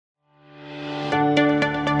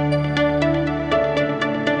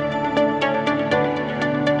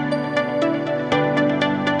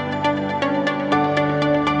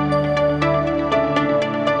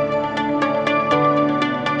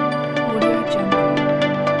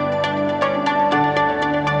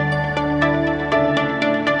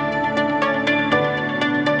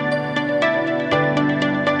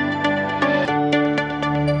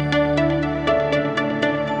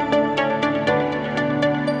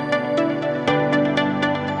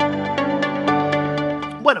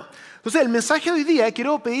Entonces, el mensaje de hoy día,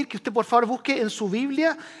 quiero pedir que usted por favor busque en su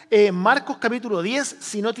Biblia Marcos capítulo 10.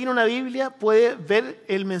 Si no tiene una Biblia, puede ver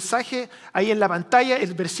el mensaje ahí en la pantalla,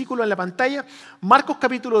 el versículo en la pantalla. Marcos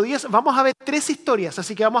capítulo 10, vamos a ver 3 historias,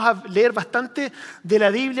 así que vamos a leer bastante de la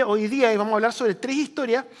Biblia hoy día y vamos a hablar sobre 3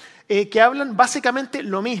 historias que hablan básicamente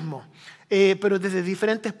lo mismo, pero desde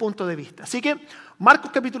diferentes puntos de vista. Así que Marcos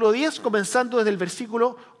capítulo 10, comenzando desde el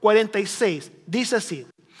versículo 46, dice así.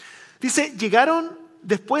 Dice, llegaron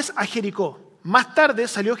después a Jericó. Más tarde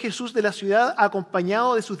salió Jesús de la ciudad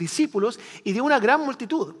acompañado de sus discípulos y de una gran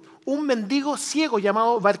multitud. Un mendigo ciego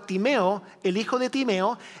llamado Bartimeo, el hijo de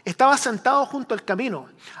Timeo, estaba sentado junto al camino.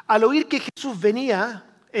 Al oír que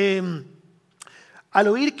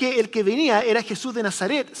el que venía era Jesús de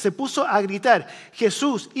Nazaret, se puso a gritar,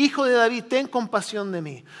 Jesús, hijo de David, ten compasión de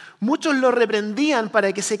mí. Muchos lo reprendían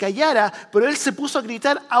para que se callara, pero él se puso a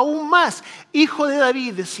gritar aún más, hijo de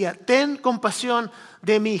David, decía, ten compasión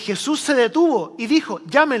de mí. Jesús se detuvo y dijo,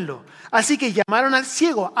 llámenlo. Así que llamaron al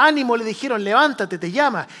ciego, ánimo, le dijeron, levántate, te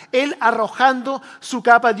llama. Él, arrojando su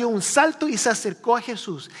capa, dio un salto y se acercó a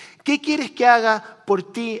Jesús. ¿Qué quieres que haga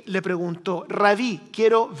por ti?, le preguntó. Rabí,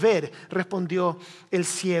 quiero ver, respondió el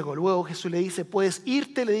ciego. Luego Jesús le dice, puedes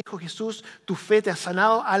irte, le dijo Jesús, tu fe te ha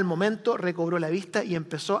sanado. Al momento recobró la vista y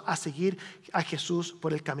empezó a seguir a Jesús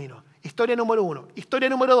por el camino. Historia número 1. Historia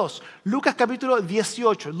número 2. Lucas capítulo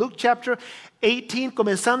 18. Luke chapter 18,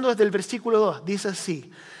 comenzando desde el versículo 2. Dice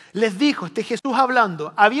así. Les dijo, Jesús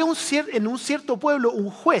hablando, había en un cierto pueblo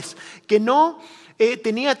un juez que no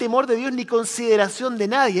tenía temor de Dios ni consideración de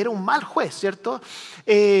nadie, era un mal juez, ¿cierto?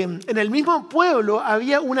 En el mismo pueblo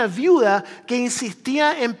había una viuda que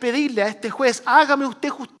insistía en pedirle a este juez, hágame usted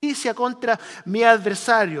justicia contra mi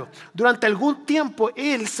adversario. Durante algún tiempo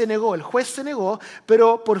él se negó, el juez se negó,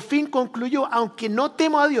 pero por fin concluyó, aunque no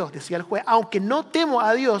temo a Dios, decía el juez, aunque no temo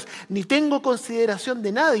a Dios ni tengo consideración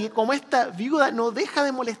de nadie, como esta viuda no deja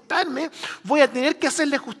de molestarme, voy a tener que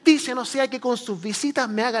hacerle justicia, no sea que con sus visitas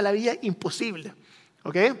me haga la vida imposible.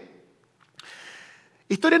 ¿Ok?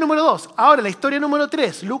 Historia número 2. Ahora la historia número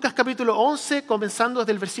 3. Lucas capítulo 11, comenzando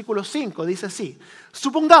desde el versículo 5. Dice así.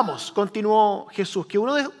 Supongamos, continuó Jesús, que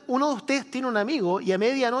uno de ustedes tiene un amigo y a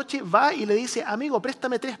medianoche va y le dice, amigo,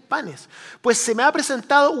 préstame 3 panes. Pues se me ha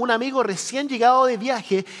presentado un amigo recién llegado de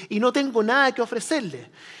viaje y no tengo nada que ofrecerle.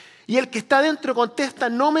 Y el que está dentro contesta,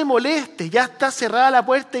 no me moleste, ya está cerrada la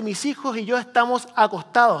puerta y mis hijos y yo estamos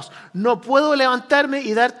acostados. No puedo levantarme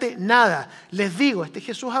y darte nada. Les digo,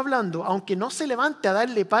 Jesús hablando, aunque no se levante a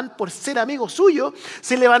darle pan por ser amigo suyo,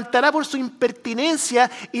 se levantará por su impertinencia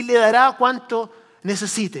y le dará cuanto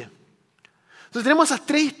necesite. Entonces tenemos esas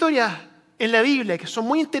 3 historias en la Biblia que son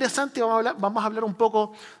muy interesantes y vamos a hablar un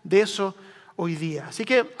poco de eso hoy día. Así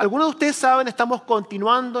que algunos de ustedes saben, estamos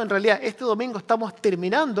continuando, en realidad este domingo estamos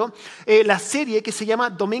terminando la serie que se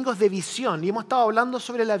llama Domingos de Visión y hemos estado hablando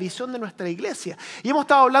sobre la visión de nuestra iglesia y hemos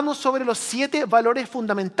estado hablando sobre los 7 valores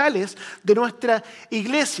fundamentales de nuestra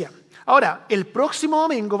iglesia. Ahora, el próximo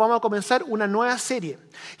domingo vamos a comenzar una nueva serie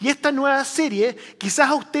y esta nueva serie quizás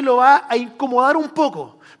a usted lo va a incomodar un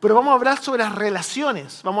poco. Pero vamos a hablar sobre las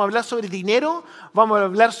relaciones, vamos a hablar sobre dinero, vamos a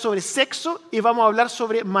hablar sobre sexo y vamos a hablar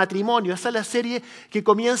sobre matrimonio. Esa es la serie que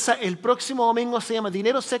comienza el próximo domingo, se llama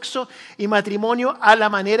Dinero, Sexo y Matrimonio a la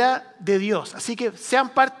manera de Dios. Así que sean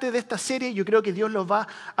parte de esta serie, yo creo que Dios los va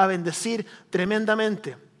a bendecir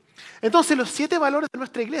tremendamente. Entonces, los 7 valores de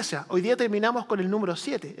nuestra iglesia. Hoy día terminamos con el número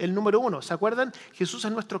 7. El número 1, ¿se acuerdan? Jesús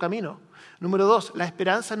es nuestro camino. Número 2, la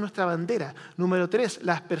esperanza es nuestra bandera. Número 3,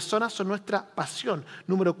 las personas son nuestra pasión.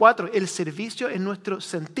 Número 4, el servicio es nuestro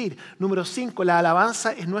sentir. Número 5, la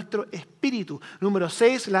alabanza es nuestro espíritu. Número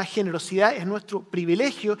 6, la generosidad es nuestro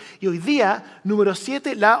privilegio. Y hoy día, número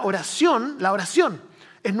 7, la oración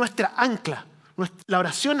es nuestra ancla. La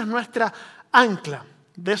oración es nuestra ancla.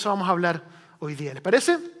 De eso vamos a hablar hoy día. ¿Les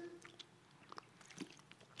parece?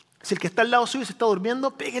 Si el que está al lado suyo se está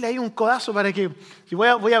durmiendo, pégale ahí un codazo para que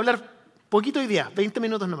voy a hablar poquito hoy día, 20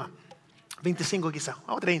 minutos nomás, 25 quizás,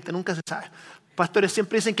 o 30, nunca se sabe. Pastores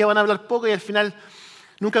siempre dicen que van a hablar poco y al final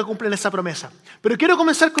nunca cumplen esa promesa. Pero quiero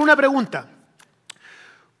comenzar con una pregunta.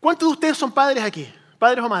 ¿Cuántos de ustedes son padres aquí?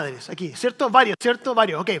 ¿Padres o madres aquí? ¿Cierto? Varios, ¿cierto?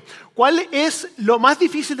 Varios, ok. ¿Cuál es lo más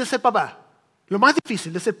difícil de ser papá? Lo más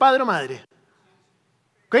difícil de ser padre o madre.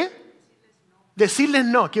 ¿Ok? Decirles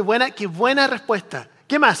no. Qué buena respuesta.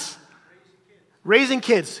 ¿Qué más? Raising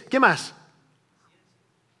kids. ¿Qué más?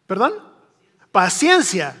 ¿Perdón?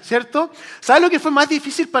 Paciencia, ¿cierto? ¿Sabes lo que fue más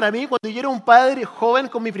difícil para mí cuando yo era un padre joven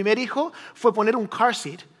con mi primer hijo? Fue poner un car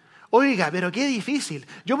seat. Oiga, pero qué difícil.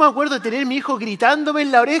 Yo me acuerdo de tener a mi hijo gritándome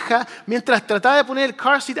en la oreja mientras trataba de poner el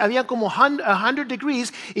car seat, había como 100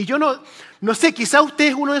 degrees, y yo no sé, quizás usted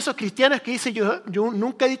es uno de esos cristianos que dice, yo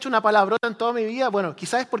nunca he dicho una palabrota en toda mi vida. Bueno,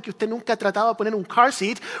 quizás es porque usted nunca ha tratado de poner un car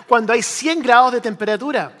seat cuando hay 100 grados de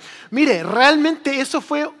temperatura. Mire, realmente eso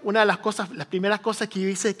fue una de las primeras cosas que yo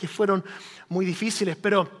hice que fueron muy difíciles,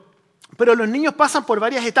 pero los niños pasan por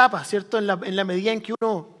varias etapas, ¿cierto? En la medida en que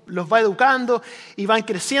uno los va educando y van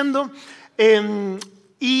creciendo.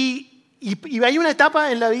 Y hay una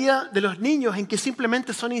etapa en la vida de los niños en que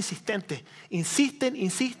simplemente son insistentes. Insisten.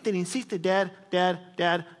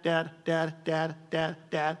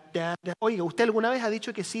 Oiga, ¿usted alguna vez ha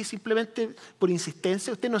dicho que sí simplemente por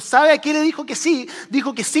insistencia? Usted no sabe a qué le dijo que sí,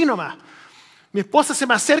 dijo que sí nomás. Mi esposa se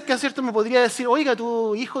me acerca, ¿cierto? Me podría decir, oiga,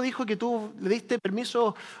 tu hijo dijo que tú le diste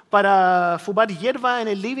permiso para fumar hierba en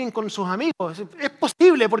el living con sus amigos. Es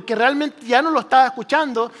posible porque realmente ya no lo estaba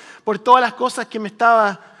escuchando por todas las cosas que me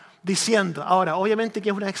estaba diciendo. Ahora, obviamente que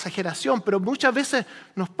es una exageración, pero muchas veces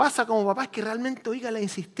nos pasa como papás que realmente, oiga, la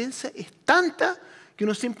insistencia es tanta que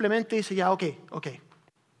uno simplemente dice, ya, ok.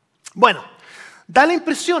 Bueno, da la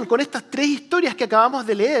impresión con estas 3 historias que acabamos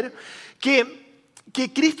de leer que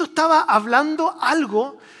Cristo estaba hablando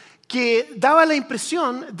algo que daba la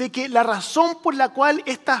impresión de que la razón por la cual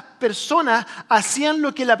estas personas hacían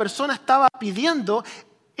lo que la persona estaba pidiendo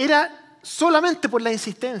era solamente por la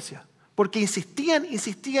insistencia. Porque insistían.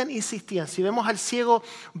 Si vemos al ciego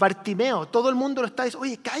Bartimeo, todo el mundo lo está diciendo,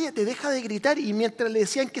 oye, cállate, deja de gritar. Y mientras le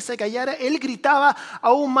decían que se callara, él gritaba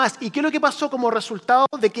aún más. ¿Y qué es lo que pasó como resultado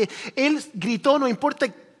de que él gritó, no importa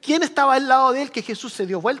quién estaba al lado de él, que Jesús se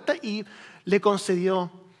dio vuelta y le concedió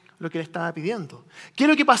lo que le estaba pidiendo? ¿Qué es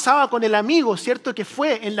lo que pasaba con el amigo, cierto? Que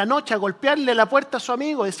fue en la noche a golpearle la puerta a su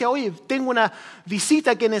amigo. Decía, oye, tengo una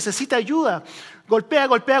visita que necesita ayuda.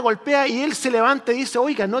 Golpea. Y él se levanta y dice,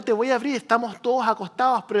 oiga, no te voy a abrir, estamos todos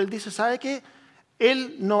acostados. Pero él dice, ¿sabe qué?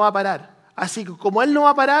 Él no va a parar. Así que como él no va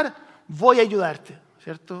a parar, voy a ayudarte,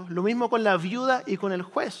 ¿cierto? Lo mismo con la viuda y con el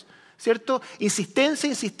juez, ¿cierto?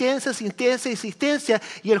 Insistencia.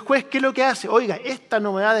 Y el juez, ¿qué es lo que hace? Oiga, esta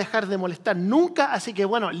no me va a dejar de molestar nunca, así que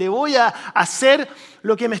bueno, le voy a hacer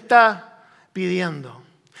lo que me está pidiendo.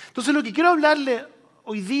 Entonces lo que quiero hablarle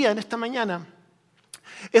hoy día, en esta mañana,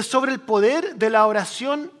 es sobre el poder de la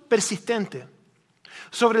oración persistente,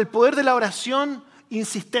 sobre el poder de la oración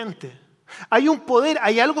insistente. Hay un poder,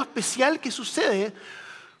 hay algo especial que sucede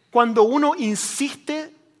cuando uno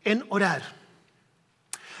insiste en orar.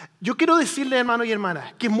 Yo quiero decirle, hermanos y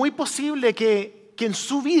hermanas, que es muy posible que en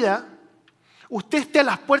su vida usted esté a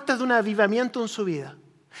las puertas de un avivamiento en su vida.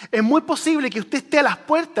 Es muy posible que usted esté a las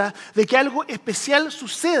puertas de que algo especial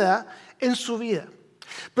suceda en su vida.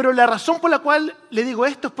 Pero la razón por la cual le digo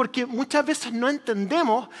esto es porque muchas veces no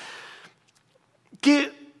entendemos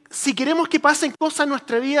que si queremos que pasen cosas en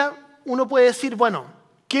nuestra vida, uno puede decir, bueno,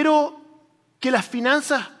 quiero que las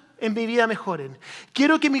finanzas en mi vida mejoren.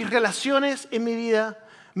 Quiero que mis relaciones en mi vida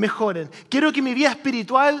mejoren. Quiero que mi vida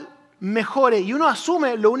espiritual mejore. Y uno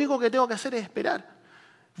asume, lo único que tengo que hacer es esperar.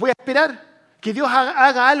 Voy a esperar que Dios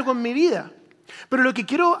haga algo en mi vida. Pero lo que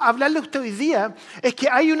quiero hablarle a usted hoy día es que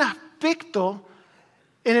hay un aspecto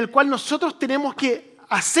en el cual nosotros tenemos que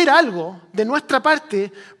hacer algo de nuestra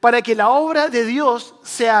parte para que la obra de Dios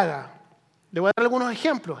se haga. Le voy a dar algunos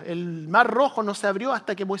ejemplos. El mar Rojo no se abrió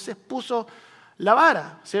hasta que Moisés puso la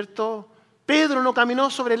vara, ¿cierto? Pedro no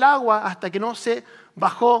caminó sobre el agua hasta que no se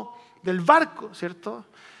bajó del barco, ¿cierto?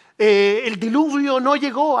 El diluvio no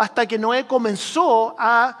llegó hasta que Noé comenzó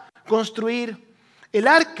a construir el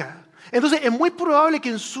arca. Entonces es muy probable que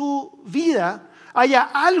en su vida haya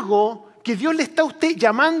algo que Dios le está a usted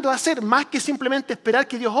llamando a hacer, más que simplemente esperar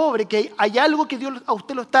que Dios obre, que hay algo que Dios a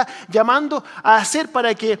usted lo está llamando a hacer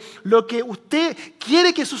para que lo que usted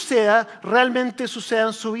quiere que suceda, realmente suceda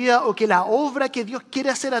en su vida, o que la obra que Dios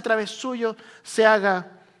quiere hacer a través suyo se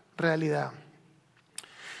haga realidad.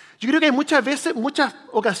 Yo creo que hay muchas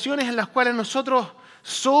ocasiones en las cuales nosotros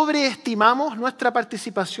sobreestimamos nuestra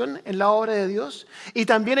participación en la obra de Dios, y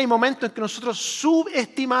también hay momentos en que nosotros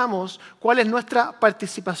subestimamos cuál es nuestra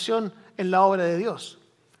participación en la obra de Dios.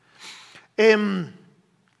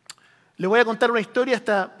 Le voy a contar una historia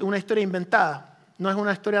inventada. No es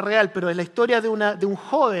una historia real, pero es la historia de un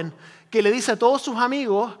joven que le dice a todos sus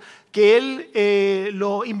amigos que él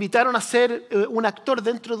lo invitaron a ser un actor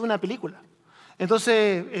dentro de una película.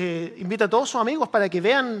 Entonces invita a todos sus amigos para que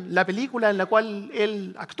vean la película en la cual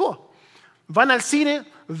él actuó. Van al cine,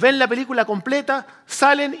 ven la película completa,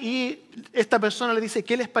 salen y esta persona le dice,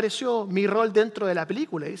 ¿qué les pareció mi rol dentro de la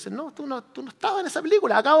película? Y dicen, no, tú no estabas en esa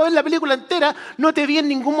película, acabo de ver la película entera, no te vi en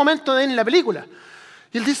ningún momento en la película.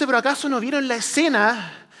 Y él dice, ¿pero acaso no vieron la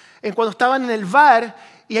escena En cuando estaban en el bar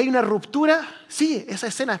y hay una ruptura, sí, esa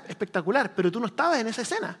escena es espectacular, pero tú no estabas en esa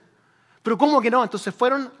escena. Pero ¿cómo que no? Entonces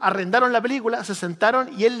fueron, arrendaron la película, se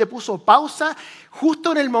sentaron y él le puso pausa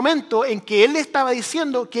justo en el momento en que él le estaba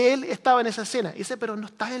diciendo que él estaba en esa escena. Y dice, pero no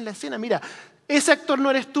estás en la escena, mira, ese actor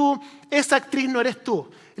no eres tú, esa actriz no eres tú.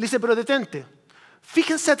 Él dice, pero detente,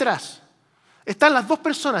 fíjense atrás. Están las dos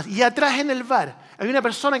personas y atrás en el bar hay una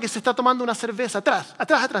persona que se está tomando una cerveza,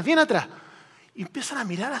 atrás, bien atrás. Y empiezan a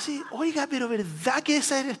mirar así, oiga, pero ¿verdad que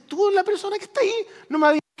esa eres tú la persona que está ahí? No me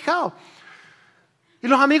había fijado. Y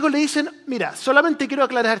los amigos le dicen, mira, solamente quiero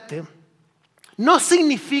aclararte, no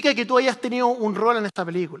significa que tú hayas tenido un rol en esta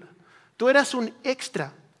película. Tú eras un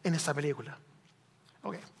extra en esa película.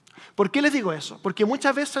 Okay. ¿Por qué les digo eso? Porque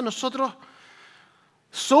muchas veces nosotros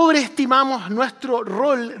sobreestimamos nuestro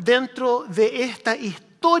rol dentro de esta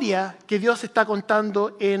historia que Dios está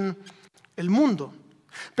contando en el mundo.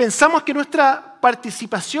 Pensamos que nuestra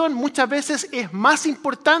participación muchas veces es más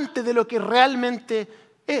importante de lo que realmente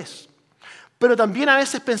es. Pero también a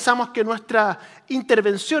veces pensamos que nuestra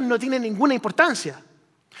intervención no tiene ninguna importancia.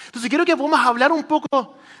 Entonces quiero que podamos hablar un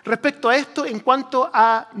poco respecto a esto en cuanto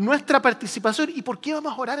a nuestra participación y por qué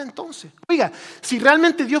vamos a orar entonces. Oiga, si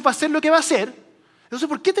realmente Dios va a hacer lo que va a hacer, entonces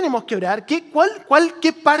 ¿por qué tenemos que orar?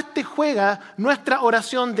 ¿Qué parte juega nuestra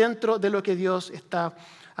oración dentro de lo que Dios está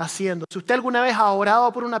haciendo? Si usted alguna vez ha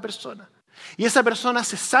orado por una persona y esa persona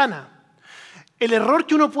se sana, el error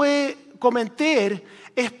que uno puede cometer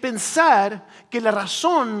es pensar que la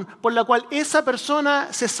razón por la cual esa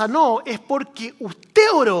persona se sanó es porque usted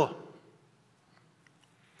oró.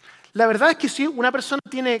 La verdad es que si una persona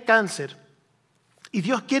tiene cáncer y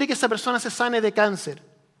Dios quiere que esa persona se sane de cáncer,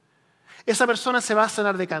 esa persona se va a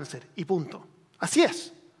sanar de cáncer y punto. Así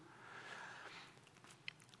es.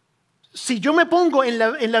 Si yo me pongo en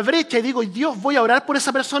la brecha y digo, Dios, voy a orar por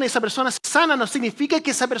esa persona y esa persona se sana, no significa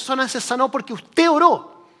que esa persona se sanó porque usted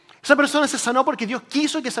oró. Esa persona se sanó porque Dios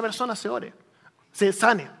quiso que esa persona se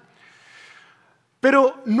sane.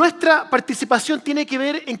 Pero nuestra participación tiene que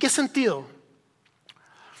ver en qué sentido.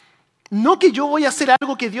 No que yo voy a hacer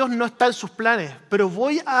algo que Dios no está en sus planes, pero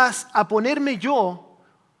voy a ponerme yo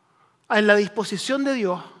en la disposición de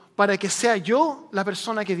Dios para que sea yo la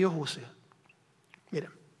persona que Dios use.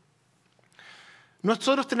 Miren,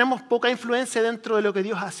 nosotros tenemos poca influencia dentro de lo que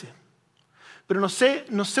Dios hace, pero no sé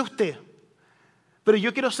usted, pero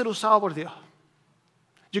yo quiero ser usado por Dios.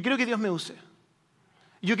 Yo quiero que Dios me use.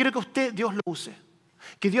 Yo quiero que Dios lo use.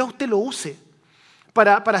 Que Dios usted lo use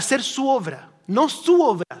para hacer su obra. No su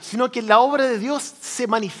obra, sino que la obra de Dios se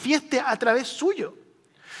manifieste a través suyo.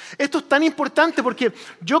 Esto es tan importante porque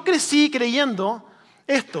yo crecí creyendo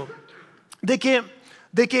esto, de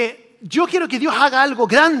que yo quiero que Dios haga algo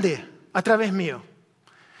grande a través mío.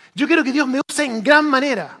 Yo quiero que Dios me use en gran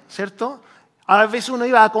manera, ¿cierto? A veces uno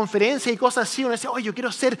iba a conferencias y cosas así, uno decía, oye, yo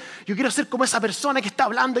quiero ser como esa persona que está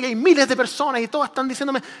hablando y hay miles de personas y todas están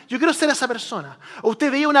diciéndome, yo quiero ser esa persona. O usted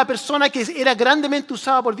veía una persona que era grandemente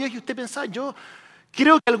usada por Dios y usted pensaba, yo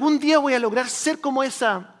creo que algún día voy a lograr ser como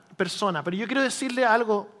esa persona. Pero yo quiero decirle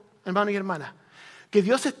algo, hermano y hermana, que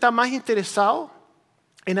Dios está más interesado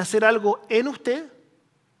en hacer algo en usted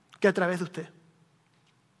que a través de usted.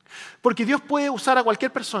 Porque Dios puede usar a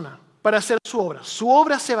cualquier persona para hacer su obra. Su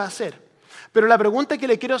obra se va a hacer. Pero la pregunta que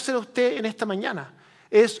le quiero hacer a usted en esta mañana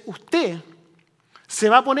es, ¿usted se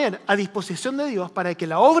va a poner a disposición de Dios para que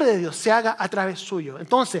la obra de Dios se haga a través suyo?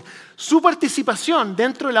 Entonces, su participación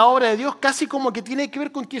dentro de la obra de Dios casi como que tiene que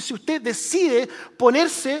ver con que si usted decide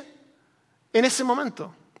ponerse en ese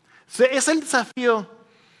momento. Ese es el desafío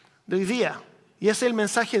de hoy día y ese es el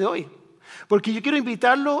mensaje de hoy. Porque yo quiero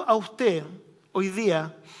invitarlo a usted hoy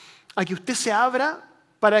día a que usted se abra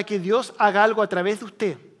para que Dios haga algo a través de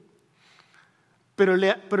usted. Pero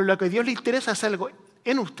lo que a Dios le interesa es algo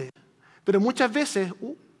en usted. Pero muchas veces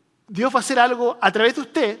Dios va a hacer algo a través de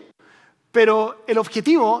usted, pero el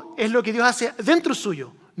objetivo es lo que Dios hace dentro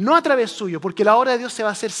suyo, no a través suyo, porque la obra de Dios se va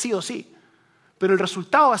a hacer sí o sí. Pero el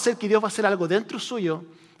resultado va a ser que Dios va a hacer algo dentro suyo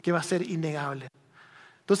que va a ser innegable.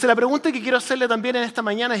 Entonces la pregunta que quiero hacerle también en esta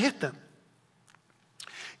mañana es esta.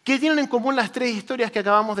 ¿Qué tienen en común las tres historias que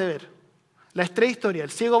acabamos de ver? Las tres historias,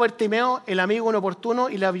 el ciego Bartimeo, el amigo inoportuno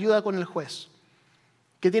y la viuda con el juez.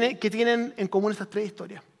 ¿Qué tienen en común estas tres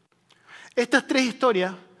historias? Estas tres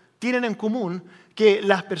historias tienen en común que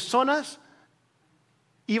las personas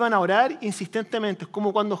iban a orar insistentemente. Es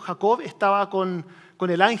como cuando Jacob estaba con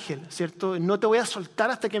el ángel, ¿cierto? No te voy a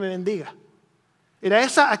soltar hasta que me bendiga. Era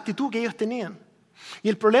esa actitud que ellos tenían. Y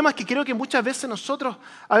el problema es que creo que muchas veces nosotros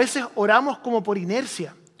a veces oramos como por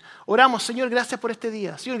inercia. Oramos, Señor, gracias por este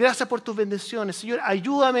día. Señor, gracias por tus bendiciones. Señor,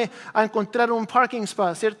 ayúdame a encontrar un parking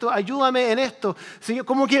spot, ¿cierto? Ayúdame en esto. Señor,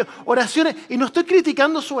 como que oraciones, y no estoy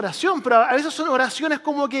criticando su oración, pero a veces son oraciones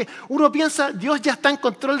como que uno piensa, Dios ya está en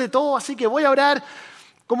control de todo, así que voy a orar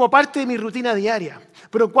como parte de mi rutina diaria.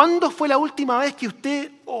 Pero ¿cuándo fue la última vez que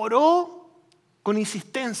usted oró con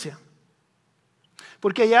insistencia?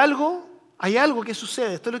 Porque hay algo que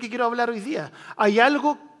sucede. Esto es lo que quiero hablar hoy día. Hay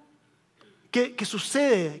algo que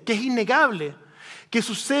sucede, que es innegable, que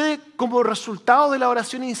sucede como resultado de la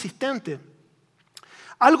oración insistente.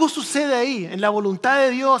 Algo sucede ahí, en la voluntad de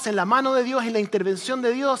Dios, en la mano de Dios, en la intervención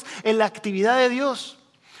de Dios, en la actividad de Dios.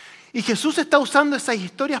 Y Jesús está usando esas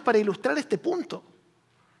historias para ilustrar este punto.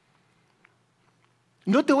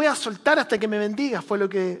 No te voy a soltar hasta que me bendigas, fue lo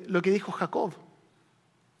que dijo Jacob.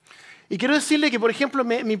 Y quiero decirle que, por ejemplo,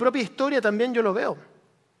 mi propia historia también yo lo veo.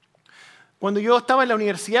 Cuando yo estaba en la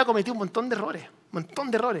universidad cometí un montón de errores.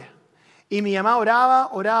 Y mi mamá oraba.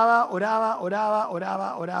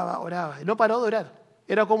 Y no paró de orar.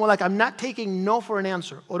 Era como like, I'm not taking no for an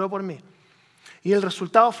answer. Oró por mí. Y el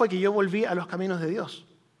resultado fue que yo volví a los caminos de Dios.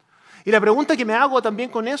 Y la pregunta que me hago también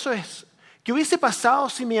con eso es, ¿qué hubiese pasado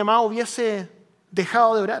si mi mamá hubiese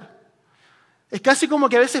dejado de orar? Es casi como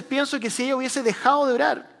que a veces pienso que si ella hubiese dejado de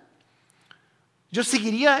orar, yo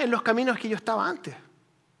seguiría en los caminos que yo estaba antes.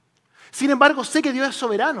 Sin embargo, sé que Dios es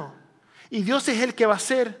soberano y Dios es el que va a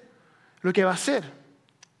hacer lo que va a hacer.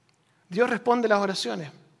 Dios responde las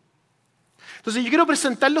oraciones. Entonces yo quiero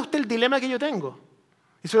presentarle a usted el dilema que yo tengo.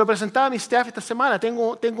 Y se lo presentaba a mi staff esta semana.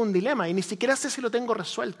 Tengo un dilema y ni siquiera sé si lo tengo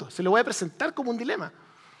resuelto. Se lo voy a presentar como un dilema.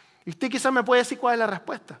 Y usted quizás me puede decir cuál es la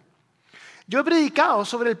respuesta. Yo he predicado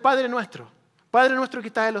sobre el Padre Nuestro que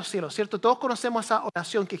está en los cielos, ¿cierto? Todos conocemos esa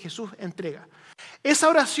oración que Jesús entrega. Esa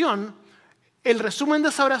oración, el resumen de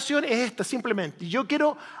esa oración es esta, simplemente. Yo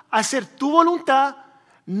quiero hacer tu voluntad,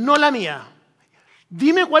 no la mía.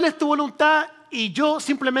 Dime cuál es tu voluntad y yo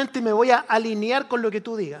simplemente me voy a alinear con lo que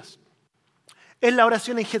tú digas. Es la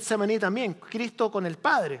oración en Getsemaní también, Cristo con el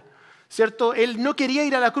Padre, ¿cierto? Él no quería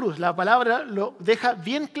ir a la cruz, la palabra lo deja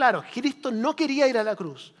bien claro. Cristo no quería ir a la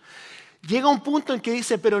cruz. Llega un punto en que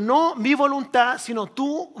dice, pero no mi voluntad, sino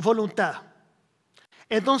tu voluntad.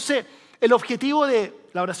 Entonces, el objetivo de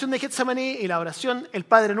la oración de Getsemaní y la oración El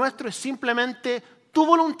Padre Nuestro es simplemente tu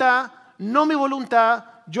voluntad, no mi voluntad,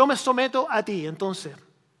 yo me someto a ti. Entonces,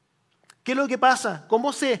 ¿qué es lo que pasa?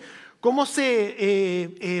 ¿Cómo se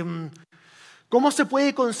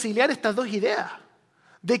puede conciliar estas dos ideas?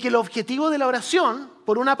 De que el objetivo de la oración,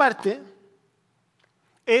 por una parte,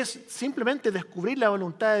 es simplemente descubrir la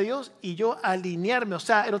voluntad de Dios y yo alinearme. O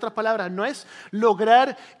sea, en otras palabras, no es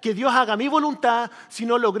lograr que Dios haga mi voluntad,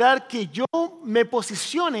 sino lograr que yo me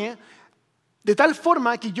posicione de tal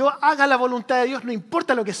forma que yo haga la voluntad de Dios, no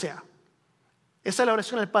importa lo que sea. Esa es la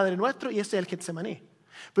oración del Padre Nuestro y ese es el Getsemaní.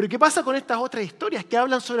 Pero ¿qué pasa con estas otras historias que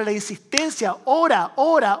hablan sobre la insistencia? Ora,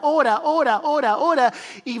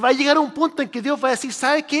 y va a llegar un punto en que Dios va a decir,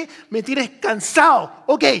 ¿sabes qué? Me tienes cansado.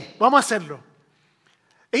 Ok, vamos a hacerlo.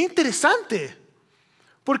 Es interesante,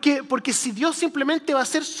 porque si Dios simplemente va a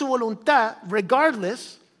hacer su voluntad,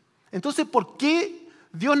 regardless, entonces ¿por qué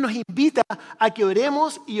Dios nos invita a que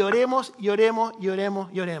oremos y oremos y oremos y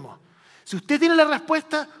oremos y oremos? Si usted tiene la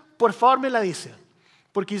respuesta, por favor me la dice,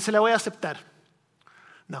 porque se la voy a aceptar.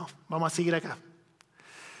 No, vamos a seguir acá.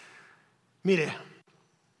 Mire,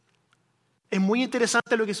 es muy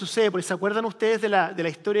interesante lo que sucede, porque ¿se acuerdan ustedes de la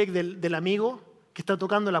historia del amigo que está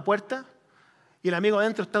tocando la puerta? Y el amigo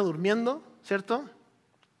adentro está durmiendo, ¿cierto?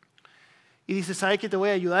 Y dice, ¿sabes que te voy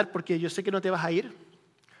a ayudar porque yo sé que no te vas a ir?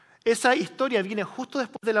 Esa historia viene justo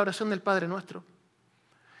después de la oración del Padre Nuestro.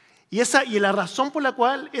 Y la razón por la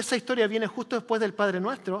cual esa historia viene justo después del Padre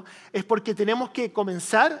Nuestro es porque tenemos que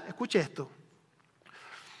comenzar, escuche esto,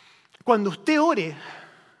 cuando usted ore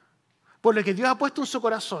por lo que Dios ha puesto en su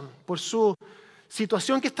corazón, por su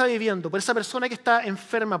situación que está viviendo, por esa persona que está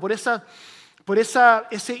enferma, por ese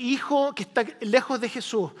hijo que está lejos de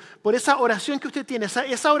Jesús, por esa oración que usted tiene,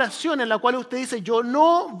 esa oración en la cual usted dice, yo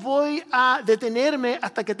no voy a detenerme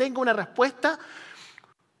hasta que tenga una respuesta.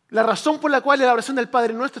 La razón por la cual la oración del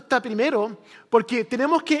Padre Nuestro está primero, porque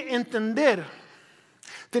tenemos que entender,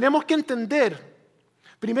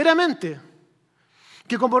 primeramente,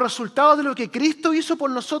 que como resultado de lo que Cristo hizo por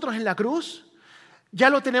nosotros en la cruz, ya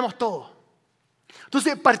lo tenemos todo.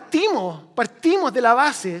 Entonces partimos de la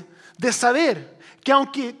base de saber que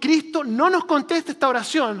aunque Cristo no nos conteste esta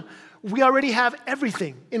oración, we already have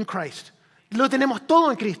everything in Christ. Lo tenemos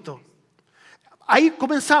todo en Cristo. ahí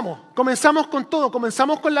comenzamos con todo,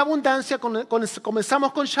 comenzamos con la abundancia,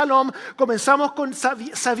 comenzamos con shalom, comenzamos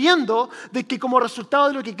sabiendo de que como resultado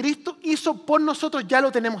de lo que Cristo hizo por nosotros ya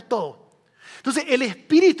lo tenemos todo. Entonces el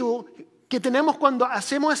espíritu que tenemos cuando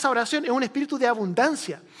hacemos esa oración es un espíritu de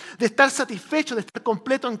abundancia, de estar satisfecho, de estar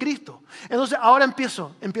completo en Cristo. Entonces ahora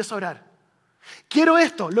empiezo a orar. Quiero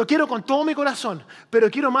esto, lo quiero con todo mi corazón,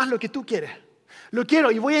 pero quiero más lo que tú quieres. Lo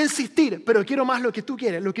quiero y voy a insistir, pero quiero más lo que tú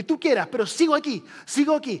quieres, lo que tú quieras, pero sigo aquí,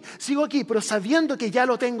 pero sabiendo que ya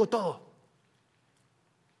lo tengo todo.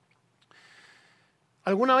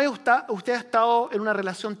 ¿Alguna vez usted ha estado en una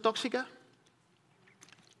relación tóxica?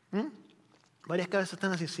 Varias cabezas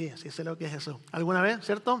están así, sí, sé lo que es eso. ¿Alguna vez,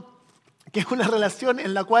 cierto? Que es una relación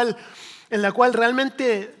en la cual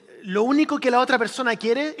realmente lo único que la otra persona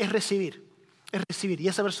quiere es recibir. Y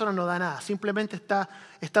esa persona no da nada, simplemente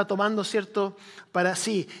está tomando, ¿cierto?, para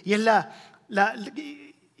sí. Y es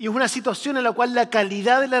una situación en la cual la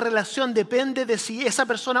calidad de la relación depende de si esa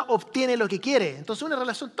persona obtiene lo que quiere. Entonces es una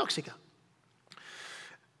relación tóxica.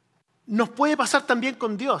 Nos puede pasar también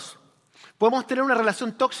con Dios. Podemos tener una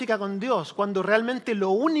relación tóxica con Dios cuando realmente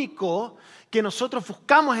lo único que nosotros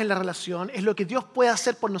buscamos en la relación es lo que Dios puede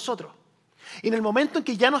hacer por nosotros. Y en el momento en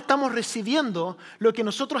que ya no estamos recibiendo lo que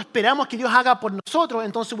nosotros esperamos que Dios haga por nosotros,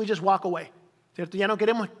 entonces we just walk away, ¿cierto? Ya no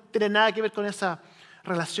queremos tener nada que ver con esa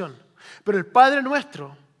relación. Pero el Padre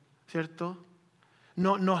nuestro, ¿cierto?,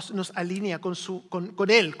 nos alinea con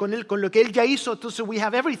Él, con lo que Él ya hizo. Entonces we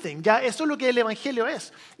have everything. Ya eso es lo que el Evangelio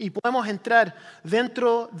es. Y podemos entrar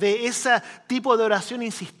dentro de ese tipo de oración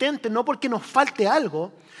insistente, no porque nos falte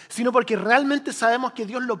algo, sino porque realmente sabemos que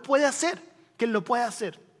Dios lo puede hacer, que Él lo puede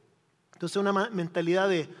hacer. Entonces una mentalidad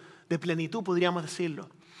de plenitud, podríamos decirlo.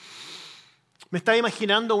 Me estaba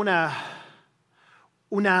imaginando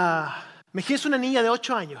imagínense una niña de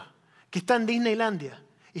 8 años que está en Disneylandia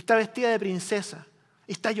y está vestida de princesa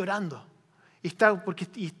y está llorando. Y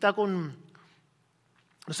está con...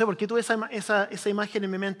 No sé por qué tuve esa imagen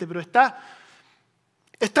en mi mente, pero está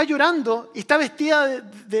llorando y está vestida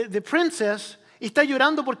de princess y está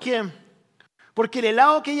llorando porque el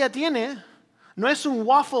helado que ella tiene no es un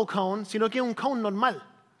waffle cone, sino que es un cone normal.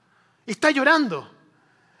 Y está llorando.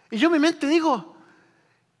 Y yo en mi mente digo,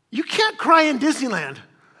 you can't cry in Disneyland.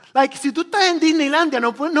 Si tú estás en Disneylandia,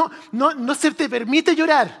 no se te permite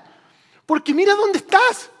llorar. Porque mira dónde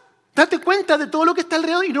estás. Date cuenta de todo lo que está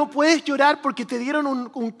alrededor y no puedes llorar porque te dieron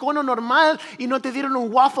un cono normal y no te dieron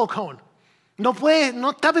un waffle cone. No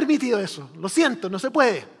está permitido eso. Lo siento, no se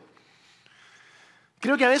puede.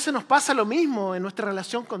 Creo que a veces nos pasa lo mismo en nuestra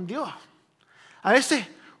relación con Dios. A veces,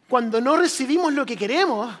 cuando no recibimos lo que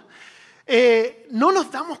queremos, no nos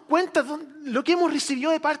damos cuenta de lo que hemos recibido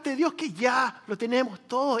de parte de Dios, que ya lo tenemos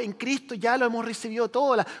todo en Cristo, ya lo hemos recibido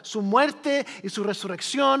todo, su muerte y su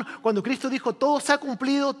resurrección. Cuando Cristo dijo, todo se ha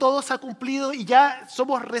cumplido y ya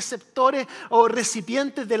somos receptores o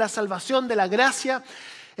recipientes de la salvación, de la gracia.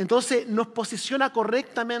 Entonces nos posiciona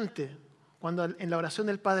correctamente cuando en la oración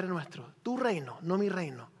del Padre Nuestro, tu reino, no mi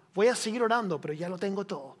reino. Voy a seguir orando, pero ya lo tengo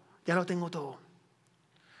todo.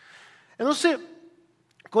 Entonces,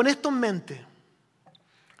 con esto en mente,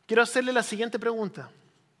 quiero hacerle la siguiente pregunta.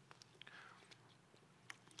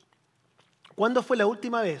 ¿Cuándo fue la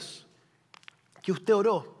última vez que usted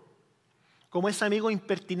oró como ese amigo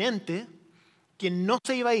impertinente que no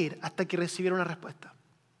se iba a ir hasta que recibiera una respuesta?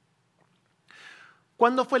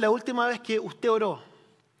 ¿Cuándo fue la última vez que usted oró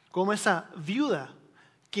como esa viuda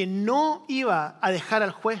que no iba a dejar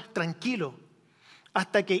al juez tranquilo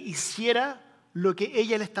hasta que hiciera lo que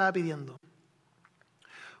ella le estaba pidiendo?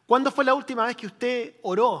 ¿Cuándo fue la última vez que usted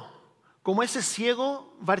oró como ese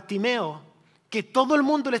ciego Bartimeo que todo el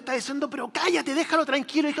mundo le está diciendo, pero cállate, déjalo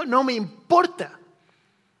tranquilo? Y dijo, no me importa.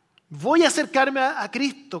 Voy a acercarme a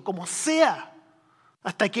Cristo como sea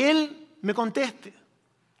hasta que Él me conteste.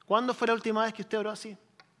 ¿Cuándo fue la última vez que usted oró así?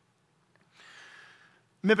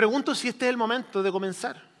 Me pregunto si este es el momento de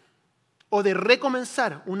comenzar o de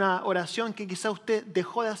recomenzar una oración que quizá usted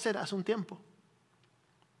dejó de hacer hace un tiempo.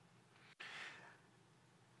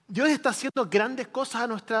 Dios está haciendo grandes cosas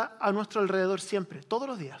a nuestro alrededor siempre, todos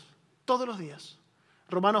los días.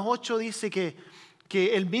 Romanos 8 dice que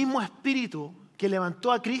el mismo Espíritu que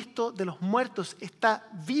levantó a Cristo de los muertos está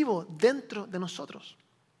vivo dentro de nosotros.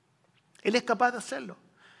 Él es capaz de hacerlo.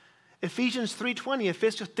 Efesios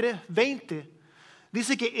 3:20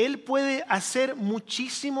 dice que Él puede hacer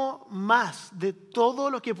muchísimo más de todo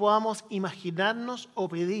lo que podamos imaginarnos o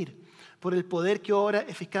pedir por el poder que obra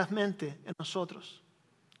eficazmente en nosotros.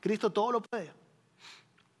 Cristo todo lo puede.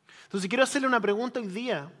 Entonces quiero hacerle una pregunta hoy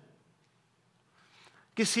día,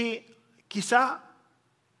 que si quizá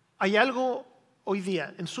hay algo hoy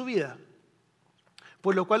día en su vida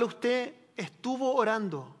por lo cual usted estuvo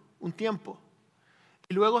orando un tiempo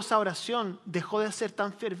y luego esa oración dejó de ser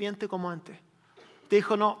tan ferviente como antes. Usted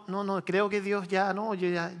dijo, no, creo que Dios ya no.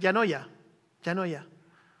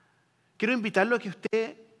 Quiero invitarlo a que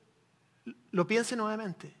usted lo piense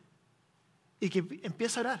nuevamente y que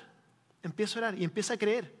empiece a orar y empiece a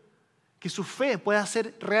creer que su fe pueda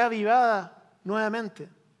ser reavivada nuevamente.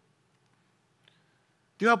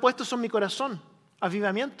 Dios ha puesto eso en mi corazón,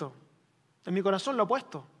 avivamiento. En mi corazón lo ha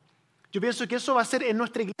puesto. Yo pienso que eso va a ser en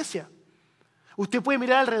nuestra iglesia. Usted puede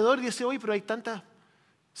mirar alrededor y decir, oye, pero hay tantas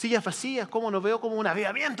sillas vacías, ¿cómo no veo como un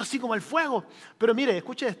avivamiento, así como el fuego? Pero mire,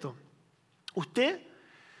 escuche esto.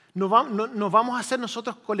 No vamos a hacer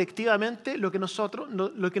nosotros colectivamente lo que nosotros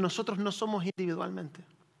no somos individualmente.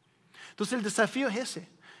 Entonces el desafío es ese,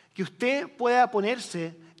 que usted pueda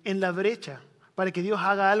ponerse en la brecha para que Dios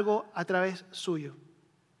haga algo a través suyo.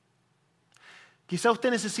 Quizá usted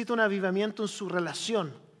necesita un avivamiento en su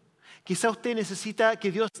relación. Quizá usted necesita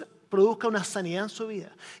que Dios produzca una sanidad en su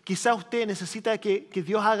vida. Quizá usted necesita que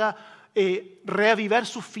Dios haga reavivar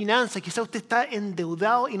sus finanzas. Quizá usted está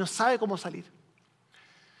endeudado y no sabe cómo salir.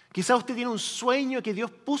 Quizá usted tiene un sueño que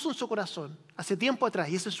Dios puso en su corazón hace tiempo atrás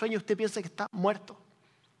y ese sueño usted piensa que está muerto.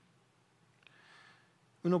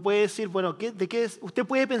 Uno puede decir, bueno, usted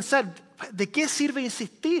puede pensar, ¿de qué sirve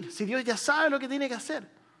insistir si Dios ya sabe lo que tiene que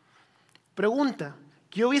hacer? Pregunta,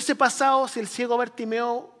 ¿qué hubiese pasado si el ciego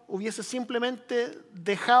Bartimeo hubiese simplemente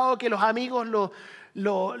dejado que los amigos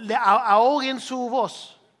le ahoguen su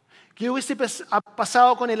voz? ¿Qué hubiese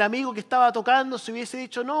pasado con el amigo que estaba tocando si hubiese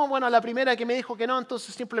dicho, no, bueno, a la primera que me dijo que no,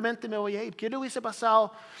 entonces simplemente me voy a ir? ¿Qué le hubiese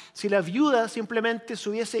pasado si la viuda simplemente se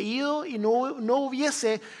hubiese ido y no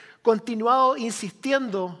hubiese continuado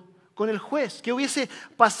insistiendo con el juez? ¿Qué hubiese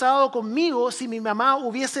pasado conmigo si mi mamá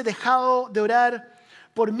hubiese dejado de orar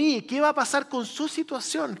por mí? ¿Qué va a pasar con su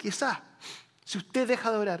situación, quizás, si usted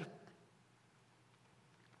deja de orar?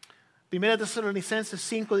 1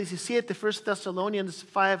 Tesalonicenses 5:17, 1 Thessalonians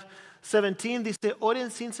 5:17 dice,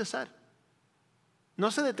 oren sin cesar.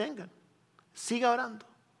 No se detengan. Siga orando.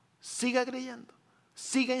 Siga creyendo.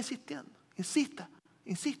 Siga insistiendo. Insista.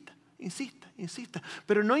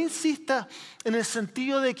 Pero no insista en el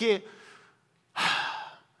sentido de que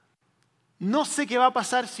no sé qué va a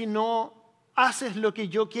pasar si no haces lo que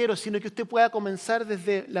yo quiero, sino que usted pueda comenzar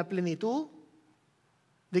desde la plenitud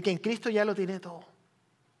de que en Cristo ya lo tiene todo.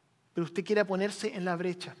 Pero usted quiere ponerse en la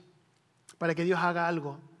brecha para que Dios haga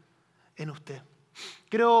algo en usted.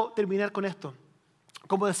 Quiero terminar con esto.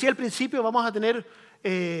 Como decía al principio, vamos a tener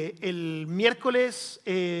el miércoles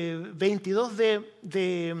 22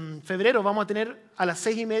 de febrero, vamos a tener a las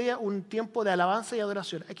 6:30 un tiempo de alabanza y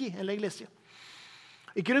adoración, aquí en la iglesia.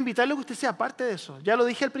 Y quiero invitarle a que usted sea parte de eso. Ya lo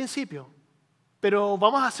dije al principio, pero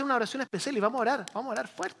vamos a hacer una oración especial y vamos a orar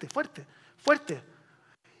fuerte.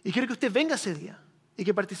 Y quiero que usted venga ese día y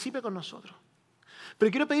que participe con nosotros.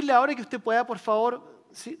 Pero quiero pedirle ahora que usted pueda, por favor,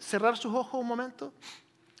 cerrar sus ojos un momento.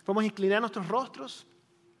 Vamos a inclinar nuestros rostros.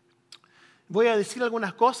 Voy a decir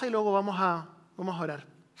algunas cosas y luego vamos a orar.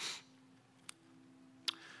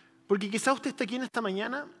 Porque quizá usted está aquí en esta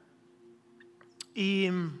mañana y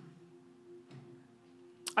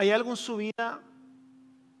hay algo en su vida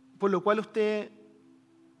por lo cual usted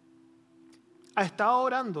ha estado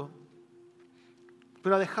orando,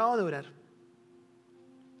 pero ha dejado de orar.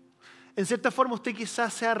 En cierta forma usted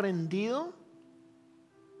quizás se ha rendido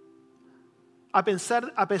a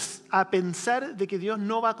pensar de que Dios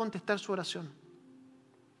no va a contestar su oración.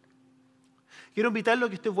 Quiero invitarlo a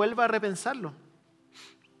que usted vuelva a repensarlo.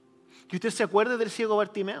 Que usted se acuerde del ciego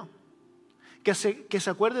Bartimeo. Que se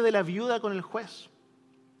acuerde de la viuda con el juez.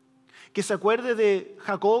 Que se acuerde de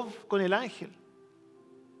Jacob con el ángel.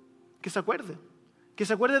 Que se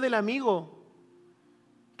acuerde del amigo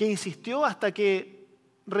que insistió hasta que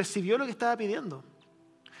recibió lo que estaba pidiendo.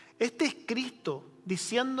 Este es Cristo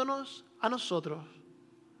diciéndonos a nosotros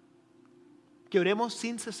que oremos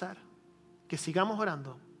sin cesar, que sigamos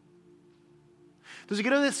orando. Entonces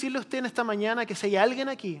quiero decirle a usted en esta mañana que si hay alguien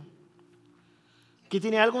aquí que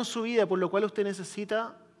tiene algo en su vida por lo cual usted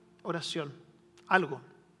necesita oración, algo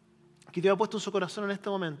que Dios ha puesto en su corazón en este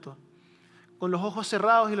momento, con los ojos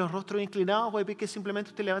cerrados y los rostros inclinados, voy a pedir que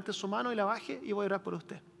simplemente usted levante su mano y la baje y voy a orar por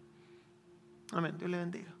usted. Amén. Dios le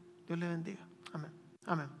bendiga.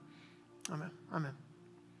 Amén.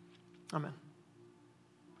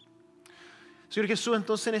 Señor Jesús,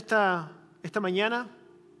 entonces en esta mañana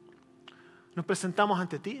nos presentamos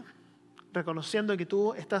ante ti, reconociendo que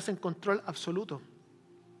tú estás en control absoluto.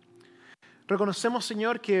 Reconocemos,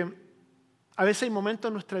 Señor, que a veces hay momentos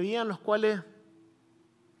en nuestra vida en los cuales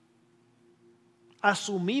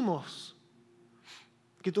asumimos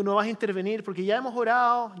que tú no vas a intervenir porque ya hemos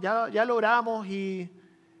orado, ya lo oramos y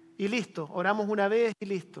listo. Oramos una vez y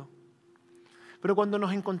listo. Pero cuando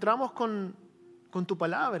nos encontramos con tu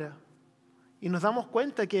palabra y nos damos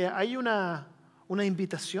cuenta que hay una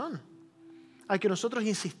invitación a que nosotros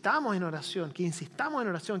insistamos en oración,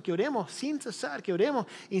 que oremos sin cesar, que oremos,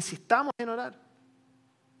 insistamos en orar.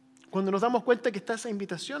 Cuando nos damos cuenta que está esa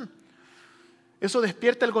invitación, eso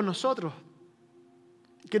despierta algo en nosotros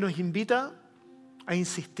que nos invita a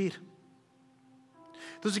insistir.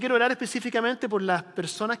 Entonces quiero orar específicamente por las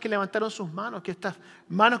personas que levantaron sus manos, que estas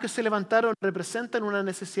manos que se levantaron representan una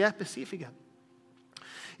necesidad específica.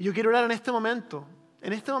 Y yo quiero orar en este momento,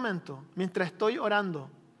 mientras estoy orando,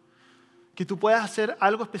 que tú puedas hacer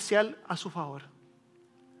algo especial a su favor.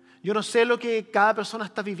 Yo no sé lo que cada persona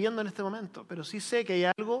está viviendo en este momento, pero sí sé que hay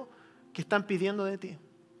algo que están pidiendo de ti.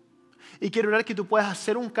 Y quiero orar que tú puedas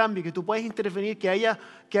hacer un cambio, que tú puedas intervenir, que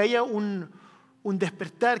haya un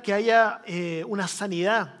despertar, que haya una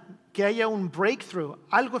sanidad, que haya un breakthrough,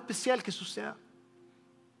 algo especial que suceda.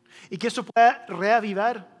 Y que eso pueda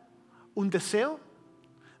reavivar un deseo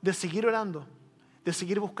de seguir orando, de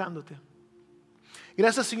seguir buscándote.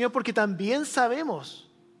 Gracias, Señor, porque también sabemos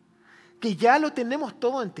que ya lo tenemos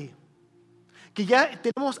todo en ti, que ya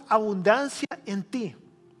tenemos abundancia en ti,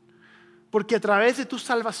 porque a través de tu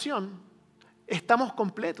salvación estamos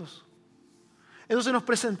completos. Entonces nos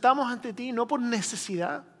presentamos ante ti no por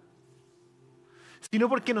necesidad, sino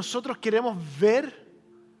porque nosotros queremos ver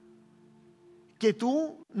que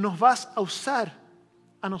tú nos vas a usar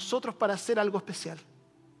a nosotros para hacer algo especial.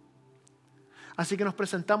 Así que nos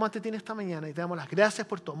presentamos ante ti en esta mañana y te damos las gracias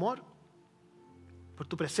por tu amor, por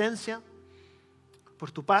tu presencia, por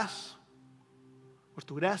tu paz, por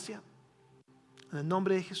tu gracia. En el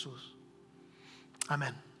nombre de Jesús.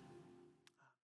 Amén.